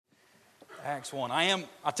Acts 1. I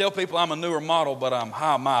tell people I'm a newer model, but I'm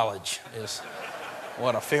high mileage is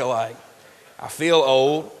what I feel like. I feel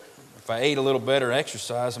old. If I ate a little better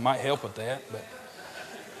exercise, it might help with that, but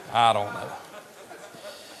I don't know.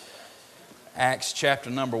 Acts chapter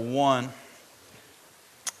number 1.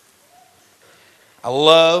 I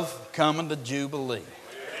love coming to Jubilee.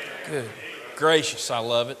 Good gracious, I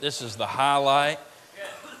love it. This is the highlight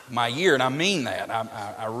of my year, and I mean that.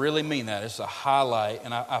 I really mean that. It's a highlight,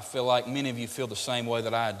 and I feel like many of you feel the same way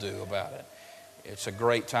that I do about it. It's a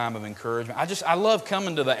great time of encouragement. I love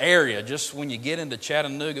coming to the area. Just when you get into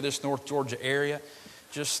Chattanooga, this North Georgia area,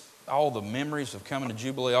 just all the memories of coming to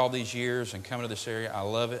Jubilee all these years and coming to this area. I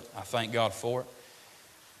love it. I thank God for it.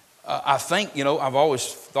 I think, I've always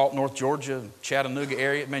thought North Georgia, Chattanooga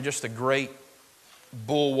area, man, just a great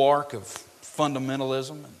bulwark of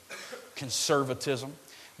fundamentalism and conservatism.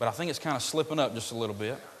 But I think it's kind of slipping up just a little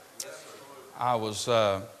bit. I was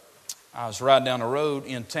riding down the road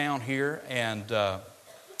in town here and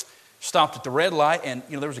stopped at the red light, and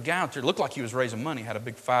there was a guy out there, looked like he was raising money, had a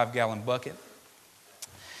big 5-gallon bucket.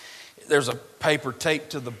 There's a paper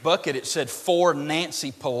taped to the bucket. It said, "For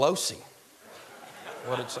Nancy Pelosi."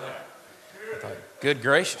 What it said. I thought, good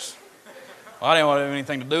gracious. Well, I didn't want to have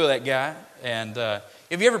anything to do with that guy. And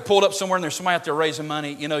if you ever pulled up somewhere and there's somebody out there raising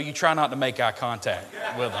money, you try not to make eye contact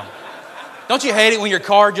with them. Don't you hate it when your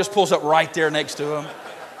car just pulls up right there next to them?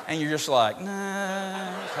 And you're just like,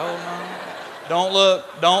 nah, hold on.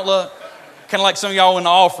 Don't look. Kind of like some of y'all in the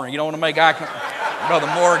offering. You don't want to make eye contact. Brother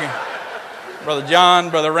Morgan, Brother John,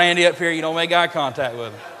 Brother Randy up here, you don't make eye contact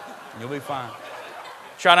with them. You'll be fine.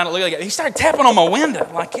 Try not to look like it. He started tapping on my window.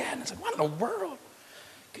 I'm like, yeah. And I said, what in the world?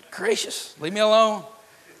 Good gracious. Leave me alone.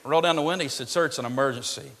 I rolled down the window. He said, sir, it's an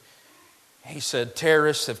emergency. He said,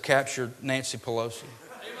 terrorists have captured Nancy Pelosi.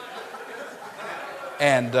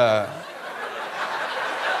 And,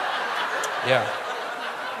 yeah.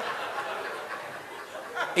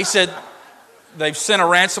 He said, they've sent a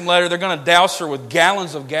ransom letter. They're going to douse her with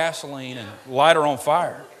gallons of gasoline and light her on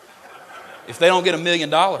fire if they don't get $1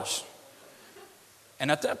 million. And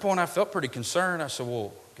at that point, I felt pretty concerned. I said,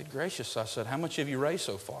 well, good gracious. I said, how much have you raised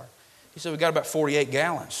so far? He said, we got about 48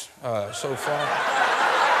 gallons so far. And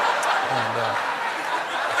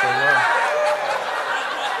I said,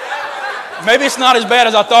 well, maybe it's not as bad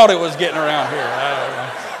as I thought it was getting around here. I don't know.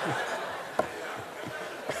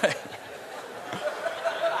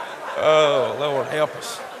 Oh, Lord, help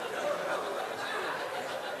us.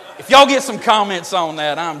 If y'all get some comments on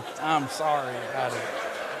that, I'm sorry.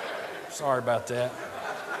 Sorry about that.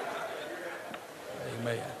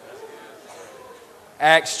 Amen.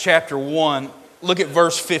 Acts chapter 1. Look at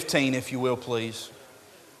verse 15, if you will, please.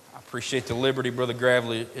 I appreciate the liberty Brother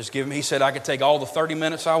Gravely has given me. He said I could take all the 30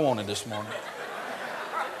 minutes I wanted this morning.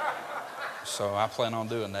 So I plan on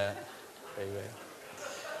doing that. Amen.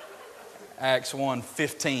 Acts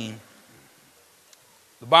 1:15.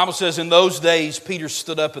 The Bible says, in those days, Peter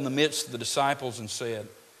stood up in the midst of the disciples and said,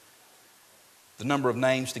 the number of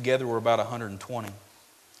names together were about 120.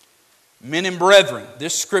 Men and brethren,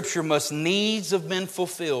 this scripture must needs have been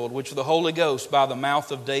fulfilled, which the Holy Ghost by the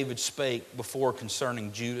mouth of David spake before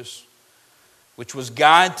concerning Judas, which was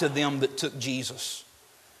guide to them that took Jesus.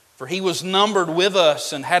 For he was numbered with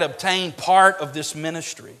us and had obtained part of this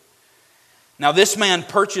ministry. Now this man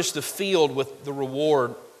purchased a field with the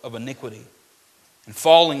reward of iniquity. And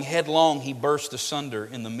falling headlong, he burst asunder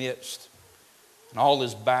in the midst, and all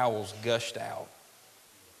his bowels gushed out.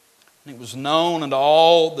 And it was known unto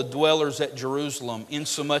all the dwellers at Jerusalem,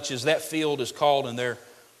 insomuch as that field is called in their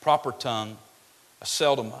proper tongue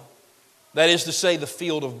Aceldama. That is to say, the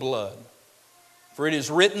field of blood. For it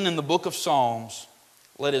is written in the book of Psalms,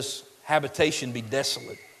 let his habitation be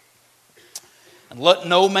desolate. And let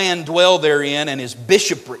no man dwell therein, and his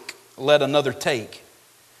bishopric let another take.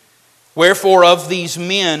 Wherefore of these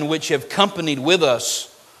men which have companied with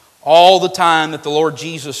us all the time that the Lord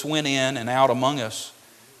Jesus went in and out among us,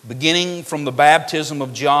 beginning from the baptism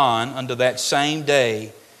of John unto that same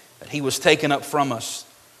day that he was taken up from us,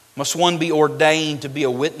 must one be ordained to be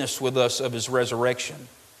a witness with us of his resurrection.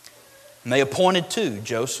 And they appointed two,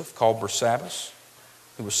 Joseph, called Barsabbas,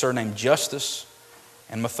 who was surnamed Justus,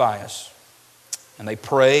 and Matthias. And they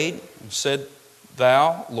prayed and said,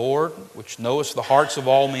 Thou, Lord, which knowest the hearts of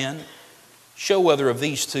all men, show whether of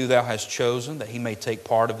these two thou hast chosen, that he may take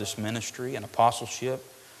part of this ministry and apostleship,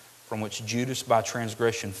 from which Judas by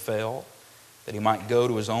transgression fell, that he might go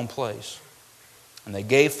to his own place. And they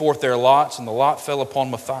gave forth their lots, and the lot fell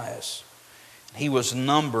upon Matthias. He was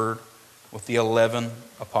numbered with the 11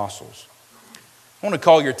 apostles. I want to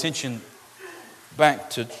call your attention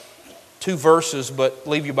back to two verses, but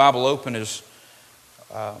leave your Bible open as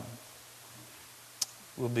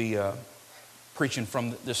preaching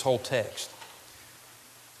from this whole text.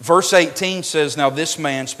 Verse 18 says, "Now this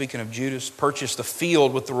man," speaking of Judas, "purchased a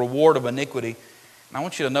field with the reward of iniquity." And I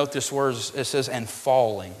want you to note this word. It says, "and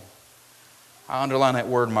falling." I underline that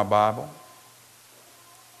word in my Bible.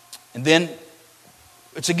 And then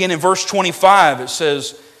it's again in verse 25. It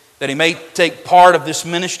says that he may take part of this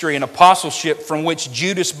ministry and apostleship from which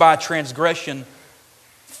Judas by transgression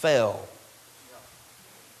fell.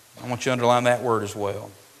 I want you to underline that word as well.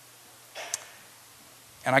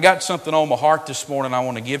 And I got something on my heart this morning I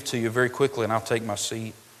want to give to you very quickly, and I'll take my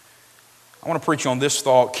seat. I want to preach on this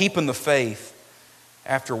thought: keeping the faith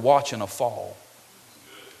after watching a fall.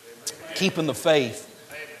 Keeping the faith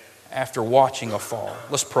after watching a fall.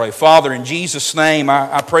 Let's pray. Father, in Jesus' name,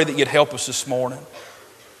 I pray that you'd help us this morning.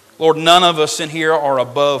 Lord, none of us in here are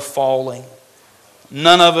above falling.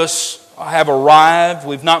 None of us have arrived.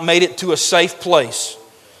 We've not made it to a safe place,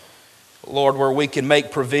 Lord, where we can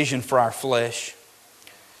make provision for our flesh.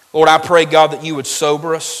 Lord, I pray, God, that you would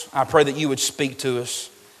sober us. I pray that you would speak to us.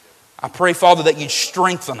 I pray, Father, that you'd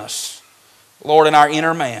strengthen us, Lord, in our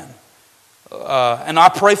inner man. And I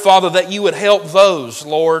pray, Father, that you would help those,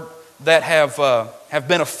 Lord, that have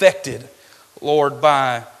been affected, Lord,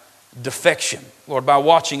 by defection. Lord, by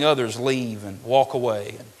watching others leave and walk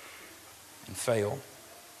away and fail.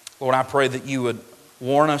 Lord, I pray that you would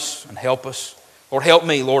warn us and help us. Lord, help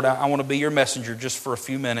me. Lord, I want to be your messenger just for a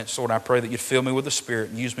few minutes. Lord, I pray that you'd fill me with the Spirit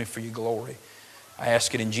and use me for your glory. I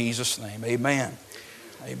ask it in Jesus' name. Amen.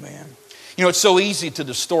 Amen. You know, it's so easy to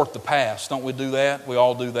distort the past. Don't we do that? We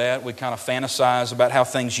all do that. We kind of fantasize about how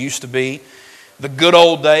things used to be. The good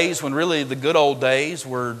old days, when really the good old days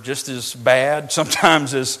were just as bad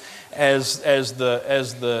sometimes as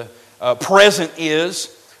the present is.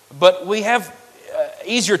 But we have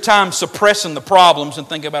easier time suppressing the problems and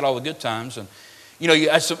thinking about all the good times. And you know,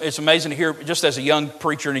 it's amazing to hear, just as a young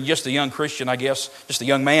preacher and just a young Christian, I guess, just a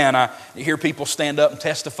young man, I hear people stand up and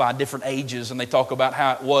testify at different ages, and they talk about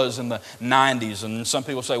how it was in the 90s. And some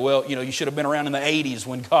people say, well, you know, you should have been around in the 80s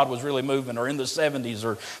when God was really moving, or in the 70s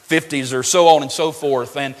or 50s or so on and so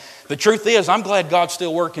forth. And the truth is, I'm glad God's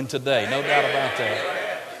still working today, no doubt about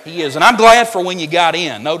that. He is. And I'm glad for when you got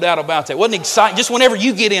in, no doubt about that. Wasn't exciting? Just whenever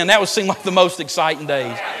you get in, that would seem like the most exciting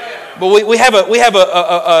days. But we have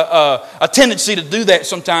a tendency to do that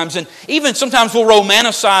sometimes, and even sometimes we'll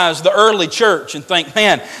romanticize the early church and think,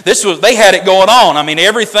 man, they had it going on. I mean,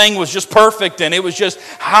 everything was just perfect, and it was just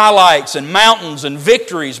highlights and mountains and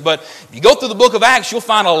victories. But if you go through the book of Acts, you'll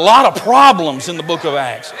find a lot of problems in the book of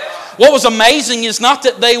Acts. What was amazing is not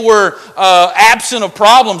that they were absent of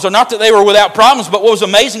problems, or not that they were without problems, but what was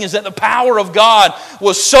amazing is that the power of God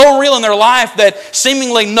was so real in their life that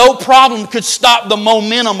seemingly no problem could stop the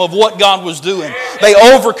momentum of what God was doing. They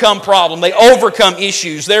overcome problems. They overcome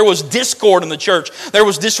issues. There was discord in the church. There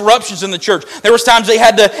was disruptions in the church. There was times they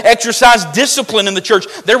had to exercise discipline in the church.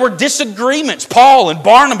 There were disagreements, Paul and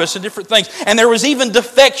Barnabas and different things. And there was even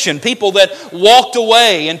defection, people that walked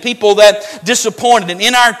away and people that disappointed. And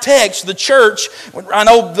in our text, the church, I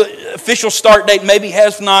know the official start date maybe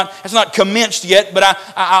has not commenced yet, but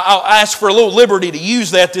I'll ask for a little liberty to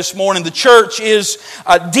use that this morning. The church is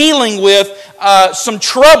dealing with some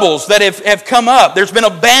troubles that have come up. There's been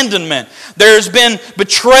abandonment. There's been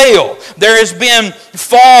betrayal. There has been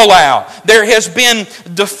fallout. There has been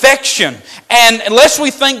defection. And unless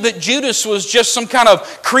we think that Judas was just some kind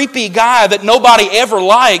of creepy guy that nobody ever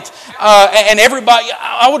liked, and everybody,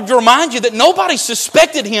 I would remind you that nobody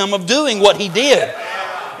suspected him of doing what he did.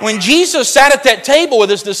 When Jesus sat at that table with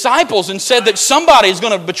his disciples and said that somebody is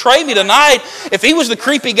going to betray me tonight, if he was the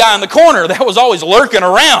creepy guy in the corner that was always lurking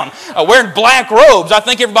around wearing black robes, I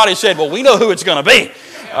think everybody said, well, we know who it's going to be.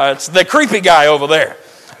 It's the creepy guy over there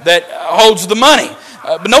that holds the money.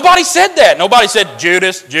 But nobody said that. Nobody said,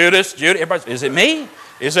 Judas. Everybody, is it me?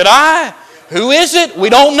 Is it I? Who is it? We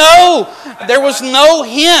don't know. There was no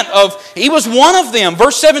hint of, he was one of them.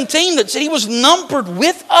 Verse 17 that said he was numbered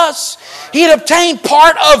with us. He had obtained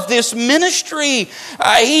part of this ministry.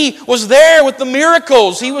 He was there with the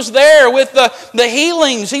miracles. He was there with the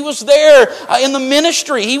healings. He was there in the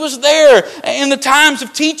ministry. He was there in the times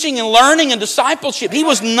of teaching and learning and discipleship. He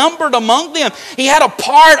was numbered among them. He had a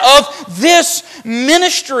part of this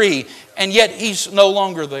ministry, and yet he's no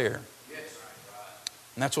longer there.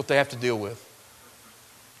 And that's what they have to deal with.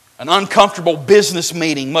 An uncomfortable business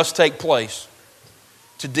meeting must take place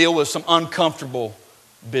to deal with some uncomfortable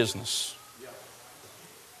business.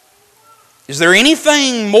 Is there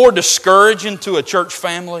anything more discouraging to a church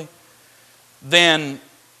family than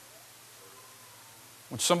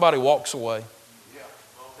when somebody walks away?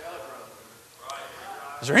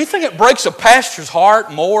 Is there anything that breaks a pastor's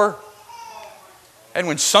heart more And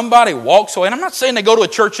when somebody walks away, and I'm not saying they go to a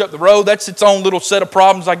church up the road, that's its own little set of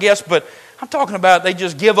problems, I guess, but I'm talking about they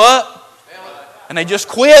just give up, and they just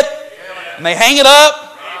quit, and they hang it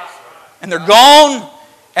up, and they're gone.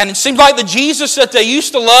 And it seems like the Jesus that they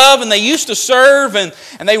used to love and they used to serve and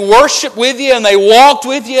they worshiped with you and they walked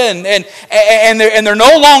with you and they're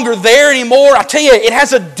no longer there anymore. I tell you, it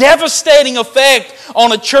has a devastating effect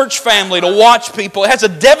on a church family to watch people. It has a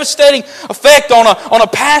devastating effect on a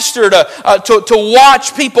pastor to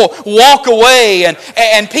watch people walk away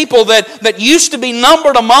and people that used to be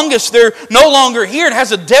numbered among us, they're no longer here. It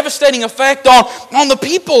has a devastating effect on the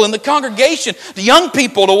people in the congregation, the young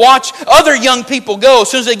people, to watch other young people go. As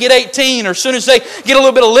soon as they get 18 or as soon as they get a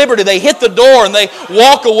little bit of liberty, they hit the door and they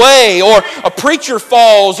walk away. Or a preacher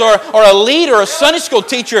falls, or a leader, a Sunday school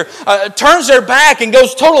teacher turns their back and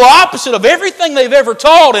goes total opposite of everything they've ever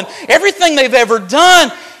taught and everything they've ever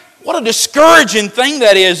done. What a discouraging thing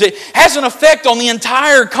that is. It has an effect on the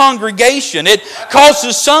entire congregation. It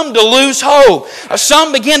causes some to lose hope.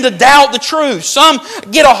 Some begin to doubt the truth. Some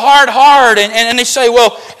get a hard heart and they say,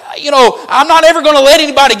 well, I'm not ever going to let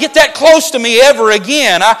anybody get that close to me ever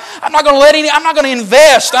again. I'm not going to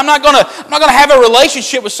invest. I'm not going to have a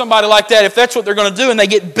relationship with somebody like that if that's what they're going to do. And they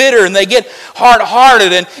get bitter and they get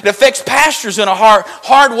hard-hearted, and it affects pastors in a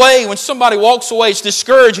hard way. When somebody walks away, it's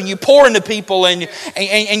discouraging. You pour into people and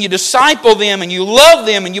you disciple them and you love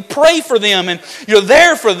them and you pray for them and you're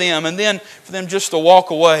there for them, and then for them just to walk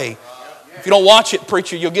away. If you don't watch it,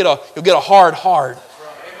 preacher, you'll get a hard heart.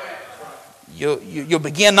 You'll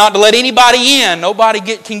begin not to let anybody in. Nobody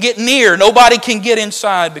can get near. Nobody can get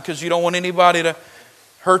inside because you don't want anybody to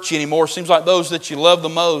hurt you anymore. It seems like those that you love the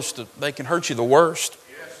most, they can hurt you the worst.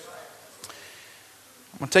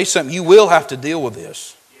 I'm going to tell you something. You will have to deal with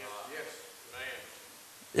this.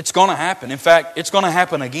 It's going to happen. In fact, it's going to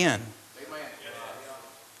happen again.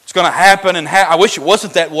 It's going to happen, and I wish it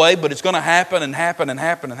wasn't that way, but it's going to happen and happen and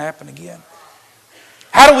happen and happen again.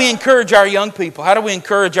 How do we encourage our young people? How do we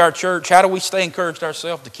encourage our church? How do we stay encouraged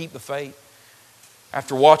ourselves to keep the faith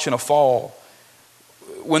after watching a fall?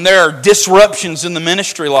 When there are disruptions in the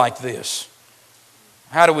ministry like this,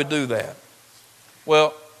 how do we do that?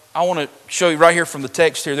 Well, I want to show you right here from the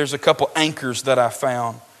text here, there's a couple anchors that I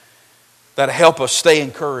found that help us stay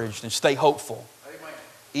encouraged and stay hopeful,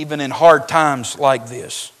 even in hard times like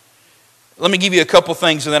this. Let me give you a couple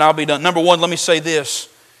things and then I'll be done. Number one, let me say this.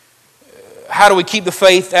 How do we keep the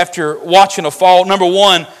faith after watching a fall? Number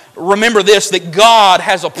one, remember this, that God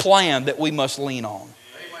has a plan that we must lean on.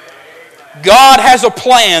 God has a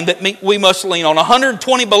plan that we must lean on.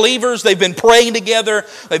 120 believers, they've been praying together.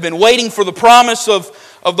 They've been waiting for the promise of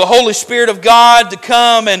the Holy Spirit of God to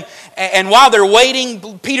come. And while they're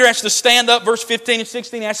waiting, Peter has to stand up. Verse 15 and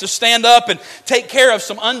 16, he has to stand up and take care of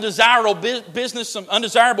some undesirable business,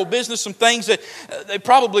 some things that they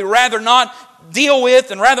probably rather not deal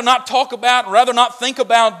with and rather not talk about and rather not think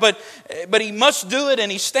about, but he must do it,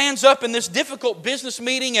 and he stands up in this difficult business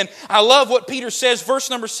meeting. And I love what Peter says,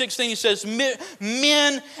 verse number 16, he says,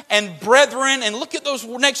 men and brethren, and look at those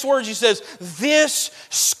next words, he says, this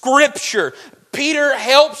Scripture. Peter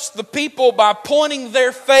helps the people by pointing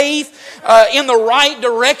their faith in the right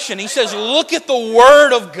direction. He says, look at the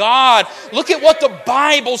Word of God. Look at what the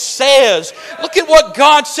Bible says. Look at what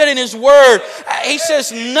God said in His Word. He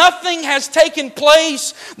says, nothing has taken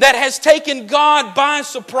place that has taken God by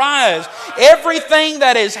surprise. Everything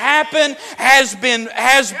that has happened has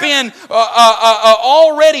been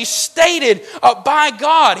already stated by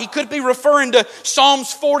God. He could be referring to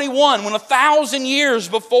Psalms 41, when 1,000 years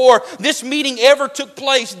before this meeting ever took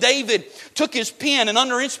place, David took his pen and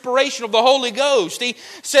under inspiration of the Holy Ghost, he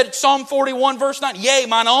said, Psalm 41 verse 9, yea,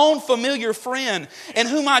 mine own familiar friend, in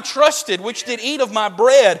whom I trusted, which did eat of my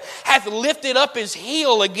bread, hath lifted up his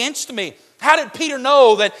heel against me. How did Peter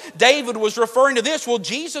know that David was referring to this? Well,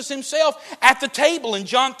 Jesus himself at the table in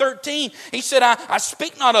John 13, he said, I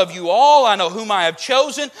speak not of you all, I know whom I have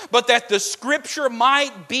chosen, but that the Scripture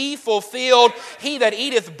might be fulfilled. He that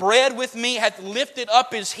eateth bread with me hath lifted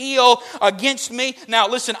up his heel against me. Now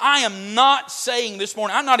listen, I am not saying this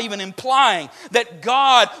morning, I'm not even implying that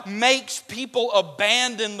God makes people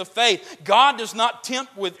abandon the faith. God does not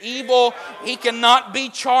tempt with evil. He cannot be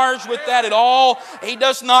charged with that at all. He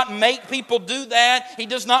does not make people people do that. He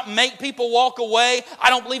does not make people walk away. I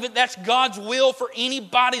don't believe that that's God's will for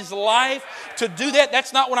anybody's life to do that.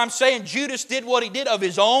 That's not what I'm saying. Judas did what he did of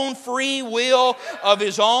his own free will, of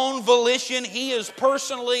his own volition. He is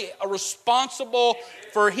personally responsible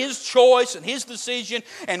for his choice and his decision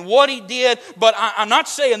and what he did. But I'm not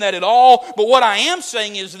saying that at all. But what I am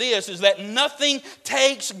saying is this, is that nothing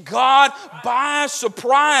takes God by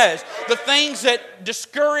surprise. The things that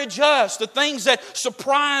discourage us, the things that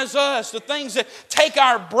surprise us, the things that take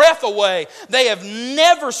our breath away, they have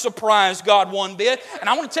never surprised God one bit. And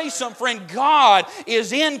I want to tell you something, friend. God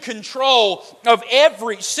is in control of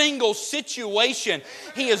every single situation.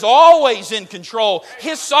 He is always in control.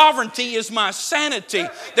 His sovereignty is my sanity.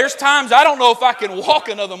 There's times I don't know if I can walk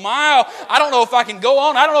another mile. I don't know if I can go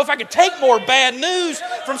on. I don't know if I can take more bad news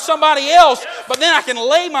from somebody else. But then I can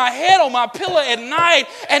lay my head on my pillow at night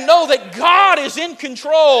and know that God is in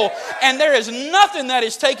control. And there is nothing that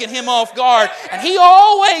is taking Him off guard. And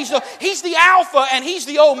He's the Alpha and He's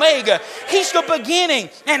the Omega. He's the beginning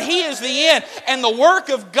and He is the end. And the work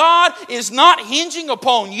of God is not hinging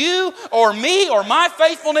upon you or me or my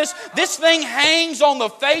faithfulness. This thing hangs on the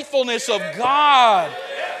faithfulness of God.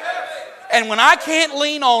 And when I can't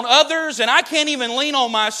lean on others and I can't even lean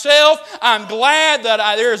on myself, I'm glad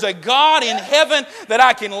that there's a God in heaven that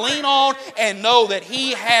I can lean on and know that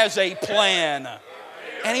He has a plan.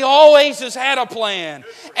 And He always has had a plan.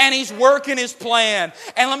 And He's working His plan.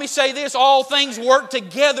 And let me say this, all things work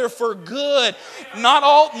together for good. Not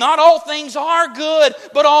all things are good,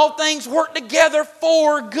 but all things work together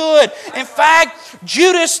for good. In fact,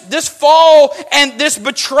 Judas, this fall and this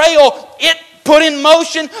betrayal, it put in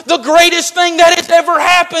motion the greatest thing that has ever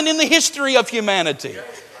happened in the history of humanity.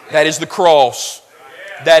 That is the cross.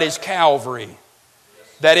 That is Calvary.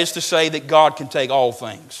 That is to say that God can take all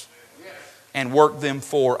things and work them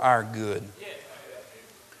for our good.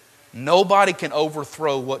 Nobody can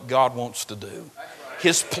overthrow what God wants to do.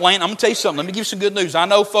 His plan, I'm going to tell you something. Let me give you some good news. I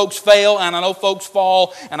know folks fail and I know folks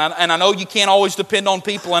fall and I know you can't always depend on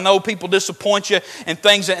people. I know people disappoint you and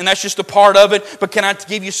things, and that's just a part of it. But can I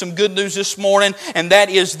give you some good news this morning? And that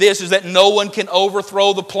is this, is that no one can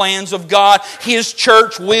overthrow the plans of God. His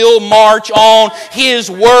church will march on. His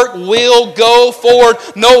work will go forward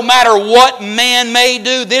no matter what man may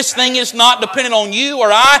do. This thing is not dependent on you or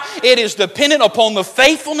I. It is dependent upon the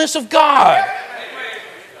faithfulness of God.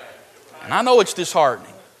 And I know it's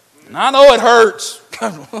disheartening. And I know it hurts.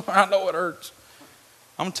 I know it hurts.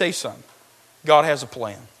 I'm going to tell you something. God has a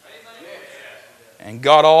plan. And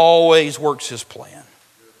God always works His plan.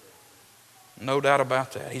 No doubt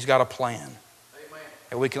about that. He's got a plan.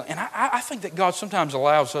 And I think that God sometimes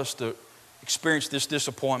allows us to experience this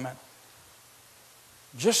disappointment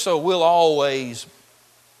just so we'll always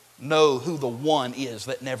know who the one is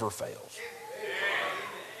that never fails.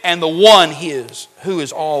 And the one who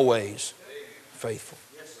is always faithful.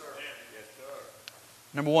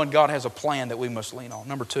 Number one, God has a plan that we must lean on.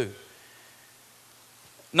 Number two,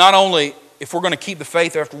 not only if we're going to keep the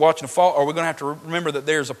faith after watching the fall, are we going to have to remember that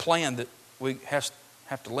there's a plan that we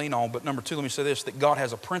have to lean on. But number two, let me say this, that God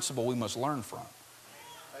has a principle we must learn from.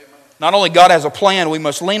 Not only God has a plan we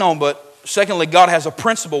must lean on, but secondly, God has a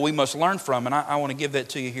principle we must learn from. And I want to give that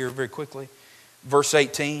to you here very quickly. Verse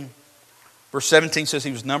 18. Verse 17 says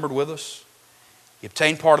He was numbered with us. He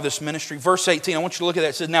obtained part of this ministry. Verse 18, I want you to look at that.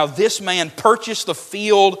 It says, now this man purchased the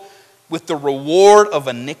field with the reward of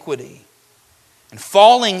iniquity. And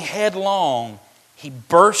falling headlong, he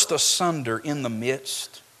burst asunder in the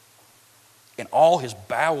midst, and all his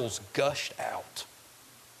bowels gushed out.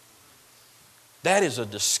 That is a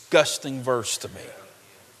disgusting verse to me.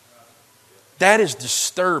 That is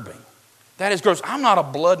disturbing. That is gross. I'm not a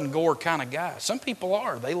blood and gore kind of guy. Some people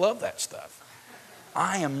are. They love that stuff.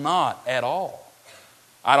 I am not at all.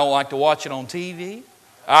 I don't like to watch it on TV.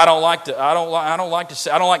 I don't like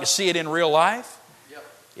to see it in real life.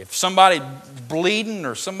 If somebody's bleeding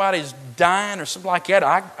or somebody's dying or something like that,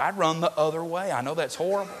 I run the other way. I know that's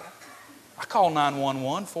horrible. I call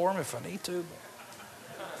 911 for them if I need to.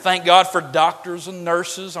 Thank God for doctors and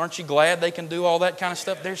nurses. Aren't you glad they can do all that kind of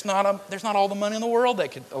stuff? There's not all the money in the world they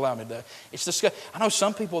could allow me to do. It's disgusting. I know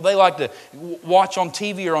some people, they like to watch on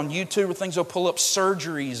TV or on YouTube or things. They'll pull up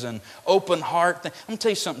surgeries and open heart things. I'm going to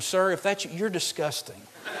tell you something, sir. If that's you, you're disgusting.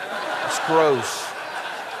 It's gross.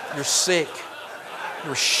 You're sick.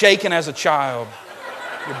 You're shaking as a child.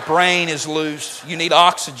 Your brain is loose. You need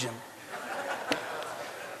oxygen.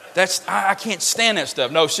 I can't stand that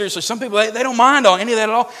stuff. No, seriously, some people, they don't mind on any of that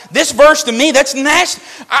at all. This verse to me, that's nasty.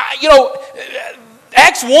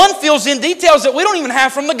 Acts 1 fills in details that we don't even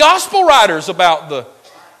have from the gospel writers about the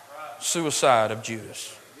suicide of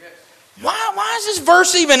Judas. Why is this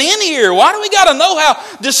verse even in here? Why do we got to know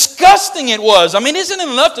how disgusting it was? I mean, isn't it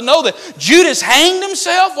enough to know that Judas hanged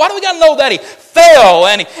himself? Why do we got to know that he fell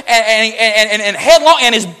and headlong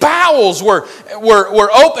and his bowels were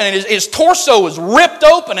open and his torso was ripped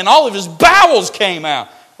open and all of his bowels came out?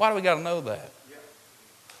 Why do we got to know that?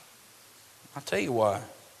 I'll tell you why.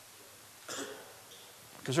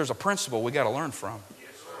 Because there's a principle we got to learn from.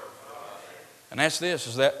 And that's this,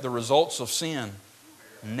 is that the results of sin,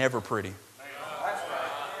 never pretty.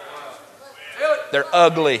 They're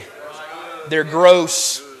ugly. They're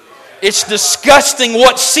gross. It's disgusting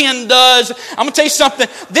what sin does. I'm going to tell you something.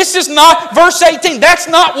 This is not, verse 18, that's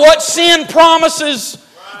not what sin promises.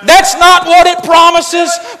 That's not what it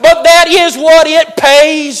promises, but that is what it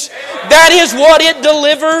pays. That is what it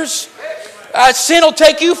delivers. Sin will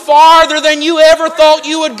take you farther than you ever thought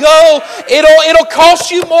you would go. It'll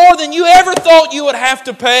cost you more than you ever thought you would have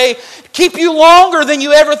to pay. Keep you longer than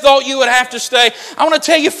you ever thought you would have to stay. I want to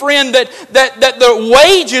tell you, friend, that the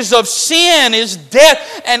wages of sin is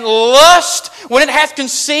death, and lust, when it hath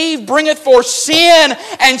conceived, bringeth forth sin,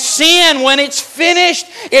 and sin, when it's finished,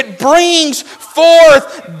 it brings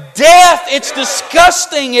forth death. It's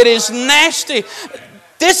disgusting. It is nasty.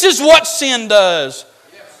 This is what sin does.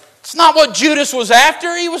 It's not what Judas was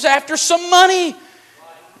after. He was after some money.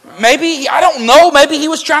 Maybe, I don't know, maybe he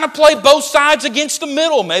was trying to play both sides against the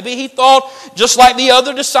middle. Maybe he thought, just like the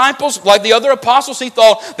other disciples, like the other apostles, he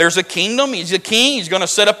thought, there's a kingdom, he's a king, he's going to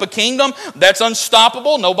set up a kingdom that's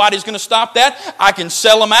unstoppable, nobody's going to stop that. I can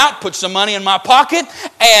sell him out, put some money in my pocket,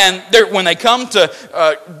 and when they come to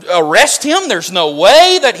arrest him, there's no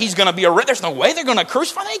way that he's going to be arrested. There's no way they're going to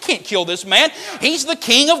crucify him. They can't kill this man. He's the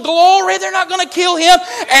King of glory. They're not going to kill him,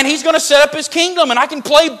 and he's going to set up his kingdom, and I can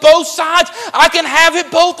play both sides. I can have it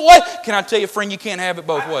both ways. Can I tell you, friend, you can't have it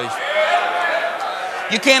both ways.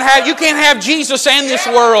 You can't have Jesus and this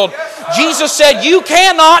world. Jesus said you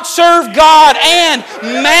cannot serve God and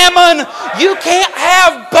mammon. You can't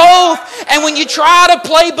have both. And when you try to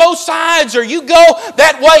play both sides or you go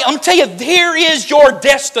that way, I'm telling you, here is your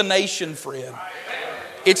destination, friend.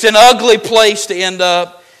 It's an ugly place to end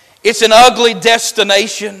up. It's an ugly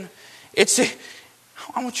destination.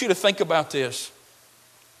 I want you to think about this.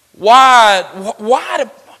 Why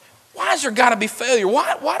has there got to be failure?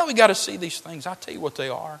 Why do we got to see these things? I'll tell you what they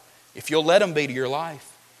are. If you'll let them be to your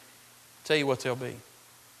life, I'll tell you what they'll be.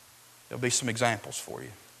 There'll be some examples for you.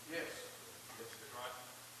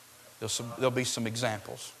 There'll be some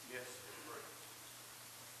examples.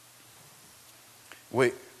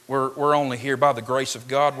 We're only here by the grace of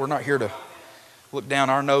God. We're not here to look down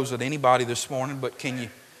our nose at anybody this morning, but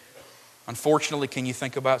unfortunately, can you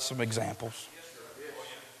think about some examples?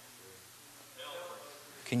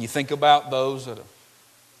 Can you think about those that have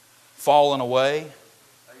fallen away?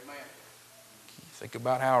 Can you think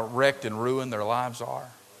about how wrecked and ruined their lives are?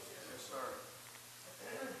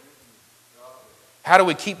 How do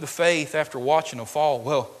we keep the faith after watching them fall?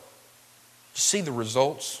 Well, see the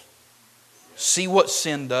results. See what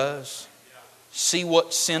sin does. See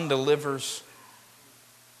what sin delivers.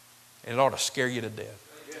 It ought to scare you to death.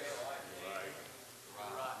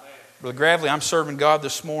 Brother Gravely, I'm serving God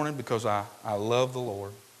this morning because I love the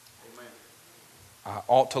Lord. I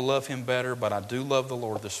ought to love Him better, but I do love the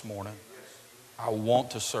Lord this morning. I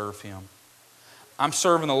want to serve Him. I'm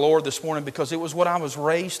serving the Lord this morning because it was what I was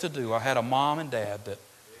raised to do. I had a mom and dad that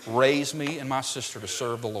raised me and my sister to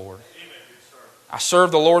serve the Lord. I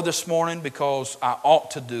serve the Lord this morning because I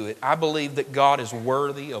ought to do it. I believe that God is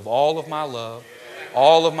worthy of all of my love,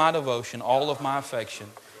 all of my devotion, all of my affection.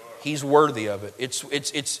 He's worthy of it.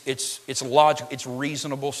 It's logical. It's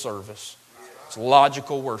reasonable service. It's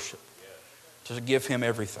logical worship to give Him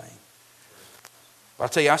everything. But I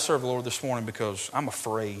tell you, I serve the Lord this morning because I'm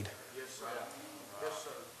afraid.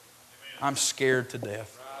 I'm scared to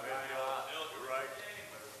death.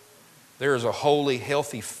 There is a holy,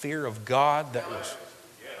 healthy fear of God that was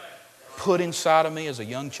put inside of me as a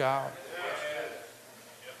young child.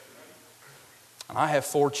 And I have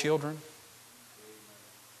 4 children.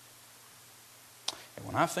 And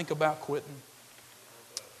when I think about quitting,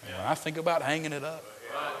 and when I think about hanging it up,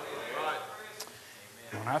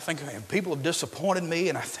 when I think, and people have disappointed me,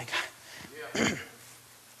 and I think,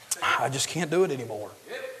 I just can't do it anymore.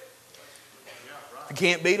 If I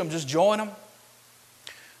can't beat them, just join them.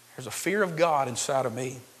 There's a fear of God inside of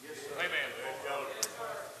me.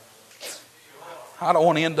 I don't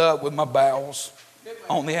want to end up with my bowels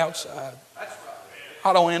on the outside.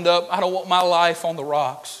 I don't want my life on the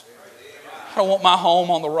rocks. I don't want my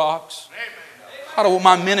home on the rocks. I don't want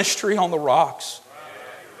my ministry on the rocks.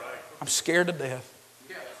 I'm scared to death.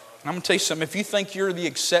 And I'm going to tell you something. If you think you're the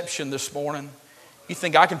exception this morning, You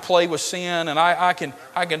think I can play with sin and I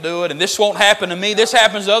can do it and this won't happen to me. This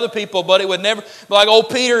happens to other people, but it would never. Like old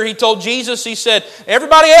Peter, he told Jesus, he said,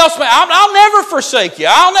 everybody else, I'll never forsake you.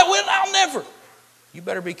 I'll never. You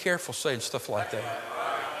better be careful saying stuff like that.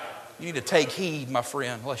 You need to take heed, my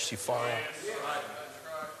friend, lest you fall.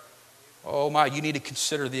 Oh my, you need to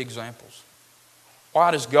consider the examples.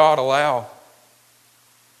 Why does God allow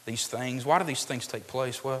these things? Why do these things take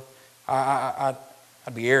place? Well,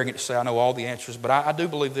 I'd be arrogant to say I know all the answers, but I do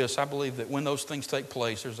believe this. I believe that when those things take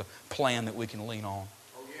place, there's a plan that we can lean on.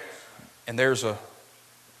 And there's a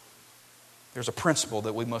principle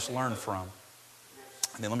that we must learn from.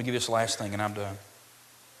 And then let me give you this last thing and I'm done.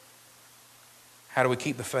 How do we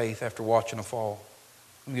keep the faith after watching a fall?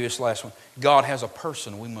 Let me give you this last one. God has a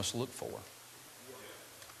person we must look for.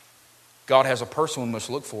 God has a person we must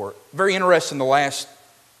look for. Very interesting, the last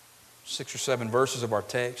 6 or 7 verses of our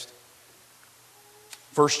text.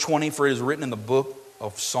 Verse 20, for it is written in the book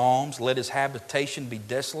of Psalms, let his habitation be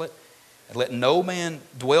desolate, and let no man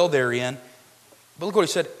dwell therein. But look what he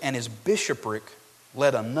said, and his bishopric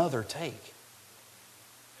let another take.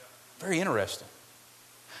 Very interesting.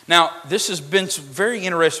 Now, this has been some very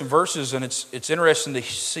interesting verses, and it's interesting to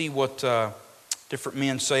see what different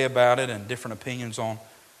men say about it and different opinions on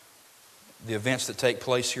the events that take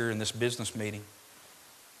place here in this business meeting.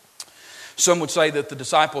 Some would say that the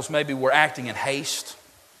disciples maybe were acting in haste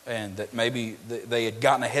and that maybe they had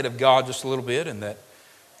gotten ahead of God just a little bit, and that,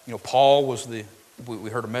 Paul was we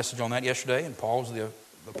heard a message on that yesterday, and Paul was the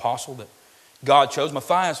apostle that God chose.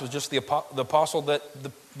 Matthias was just the apostle that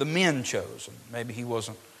the men chose, and maybe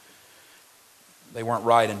they weren't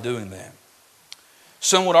right in doing that.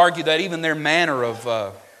 Some would argue that even their manner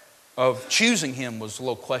of choosing him was a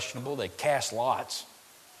little questionable. They cast lots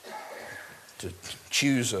to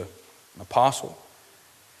choose an apostle.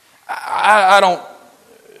 I don't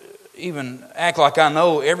even act like I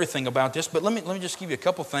know everything about this, but let me just give you a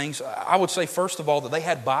couple things. I would say, first of all, that they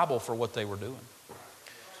had Bible for what they were doing.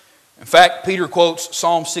 In fact, Peter quotes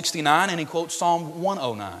Psalm 69 and he quotes Psalm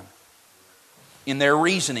 109 in their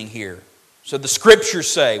reasoning here. So the Scriptures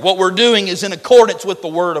say what we're doing is in accordance with the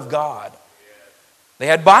Word of God. They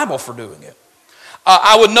had Bible for doing it.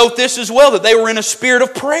 I would note this as well, that they were in a spirit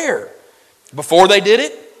of prayer before they did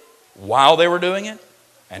it, while they were doing it,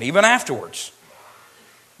 and even afterwards.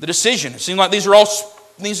 The decision, it seems like these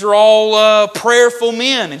are all prayerful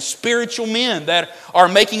men and spiritual men that are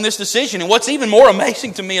making this decision. And what's even more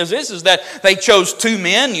amazing to me is that they chose 2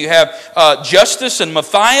 men. You have Justus and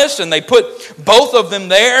Matthias, and they put both of them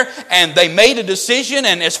there, and they made a decision.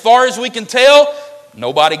 And as far as we can tell,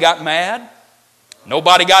 nobody got mad.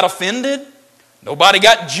 Nobody got offended. Nobody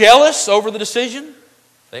got jealous over the decision.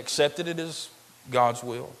 They accepted it as God's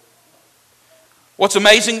will. What's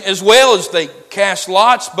amazing as well is they cast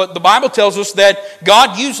lots, but the Bible tells us that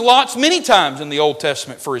God used lots many times in the Old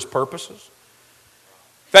Testament for His purposes.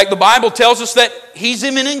 In fact, the Bible tells us that He's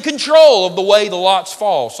even in control of the way the lots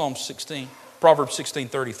fall. Proverbs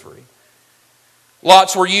 16:33.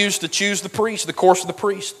 Lots were used to choose the priest, the course of the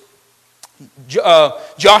priest.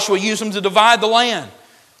 Joshua used them to divide the land.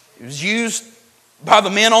 It was used by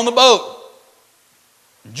the men on the boat.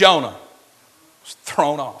 Jonah was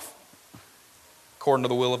thrown off according to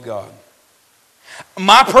the will of God.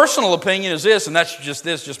 My personal opinion is this, and that's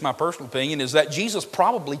just my personal opinion, is that Jesus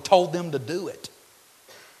probably told them to do it.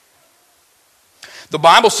 The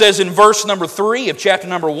Bible says in verse number 3 of chapter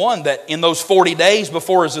number 1 that in those 40 days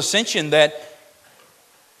before His ascension that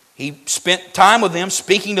He spent time with them,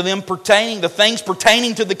 speaking to them the things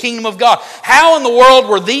pertaining to the kingdom of God. How in the world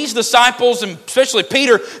were these disciples, and especially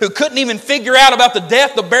Peter, who couldn't even figure out about the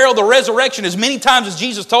death, the burial, the resurrection as many times as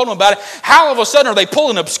Jesus told them about it, how all of a sudden are they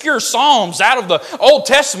pulling obscure Psalms out of the Old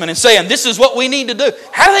Testament and saying, this is what we need to do?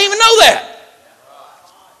 How do they even know that?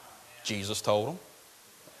 Jesus told them.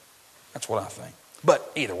 That's what I think.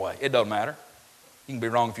 But either way, it doesn't matter. You can be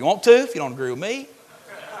wrong if you want to, if you don't agree with me.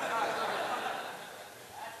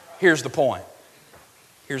 Here's the point.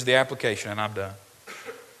 Here's the application, and I'm done.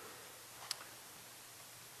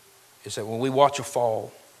 Is that when we watch a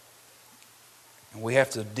fall, and we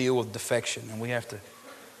have to deal with defection, and we have to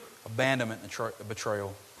abandonment and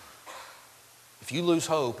betrayal, if you lose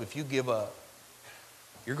hope, if you give up,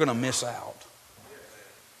 you're going to miss out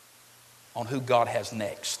on who God has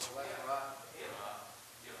next.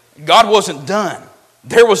 God wasn't done.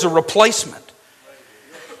 There was a replacement.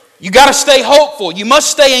 You got to stay hopeful. You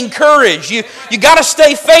must stay encouraged. You got to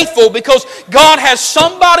stay faithful because God has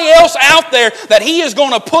somebody else out there that He is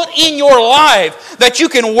going to put in your life that you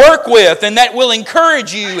can work with and that will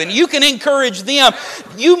encourage you and you can encourage them.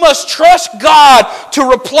 You must trust God to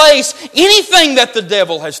replace anything that the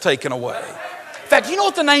devil has taken away. fact, you know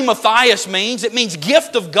what the name Matthias means? It means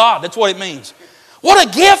gift of God. That's what it means. What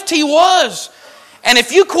a gift he was. And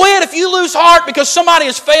if you quit, if you lose heart because somebody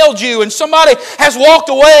has failed you and somebody has walked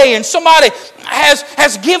away and somebody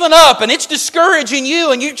has given up and it's discouraging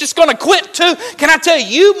you and you're just going to quit too, can I tell you,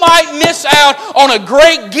 you might miss out on a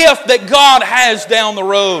great gift that God has down the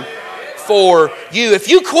road for you. If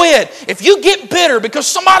you quit, if you get bitter because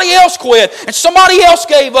somebody else quit and somebody else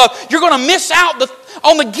gave up, you're going to miss out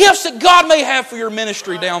on the gifts that God may have for your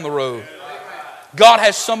ministry down the road. God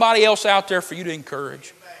has somebody else out there for you to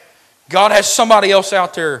encourage. God has somebody else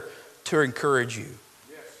out there to encourage you.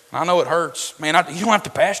 I know it hurts. Man, you don't have to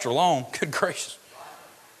pastor long. Good gracious.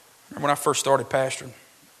 Remember when I first started pastoring?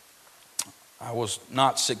 I was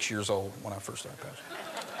not 6 years old when I first started pastoring.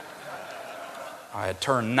 I had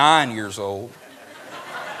turned 9 years old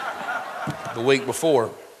the week before.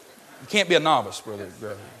 You can't be a novice, brother. It's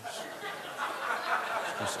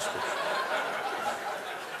the scripture.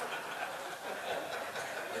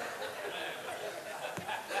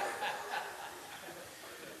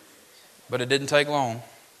 But it didn't take long.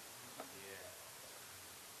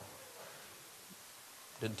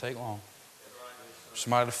 It didn't take long.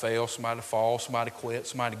 Somebody to fail, somebody to fall, somebody to quit,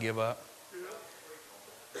 somebody to give up.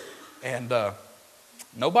 And there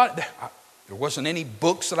wasn't any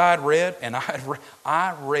books that I had read, and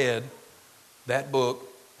I read that book.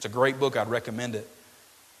 It's a great book. I'd recommend it.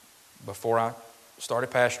 Before I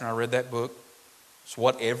started pastoring, I read that book. It's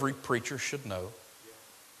What Every Preacher Should Know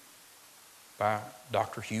by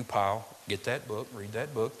Dr. Hugh Powell. Get that book. Read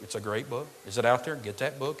that book. It's a great book. Is it out there? Get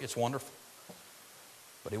that book. It's wonderful.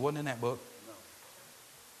 But it wasn't in that book.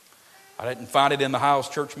 I didn't find it in the Hiles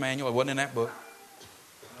Church Manual. It wasn't in that book.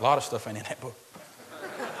 A lot of stuff ain't in that book.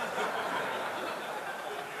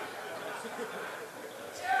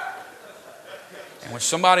 And when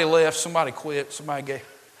somebody left, somebody quit, somebody gave...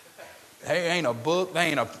 There ain't a book, there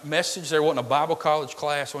ain't a message, there wasn't a Bible college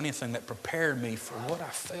class or anything that prepared me for what I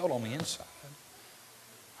felt on the inside.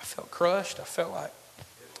 I felt crushed. I felt like,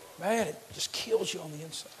 man, it just kills you on the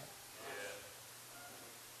inside.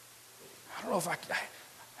 I don't know if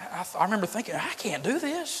I remember thinking, I can't do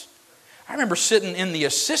this. I remember sitting in the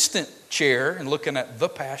assistant chair and looking at the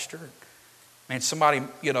pastor. Man, somebody,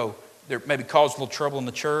 there maybe caused a little trouble in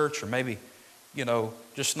the church or maybe,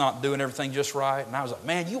 just not doing everything just right. And I was like,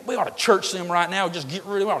 man, we ought to church them right now. Just get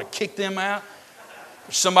rid of them. We ought to kick them out.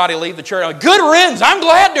 Or somebody leave the church. I'm like, good riddance. I'm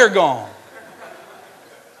glad they're gone.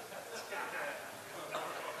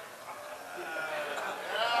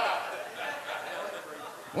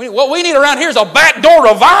 What we need around here is a backdoor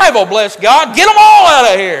revival, bless God. Get them all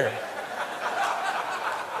out of here.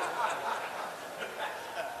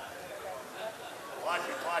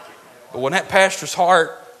 But when that pastor's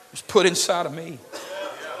heart was put inside of me,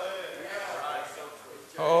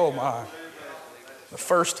 oh my, the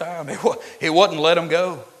first time, it wasn't let them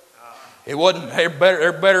go. It wasn't, they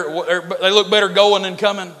look better going than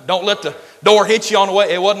coming. Don't let the door hit you on the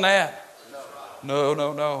way. It wasn't that.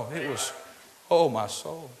 No. It was, oh my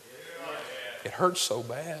soul. It hurts so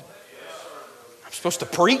bad. I'm supposed to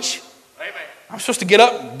preach. I'm supposed to get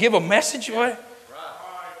up and give a message away.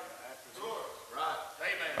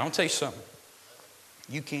 I'm going to tell you something.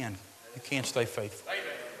 You can stay faithful.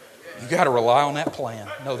 You got to rely on that plan.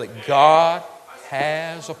 Know that God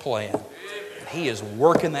has a plan. He is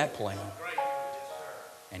working that plan.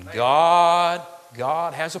 And God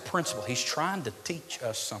has a principle. He's trying to teach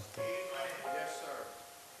us something.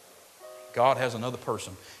 God has another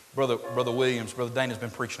person. Brother Williams, Brother Dana's been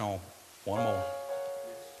preaching on one more.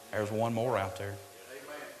 There's one more out there.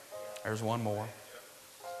 There's one more.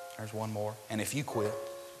 There's one more. And if you quit,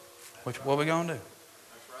 what are we going to do?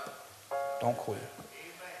 Don't quit.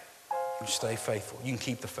 You stay faithful. You can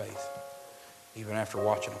keep the faith even after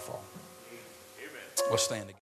watching it fall. Let's stand together.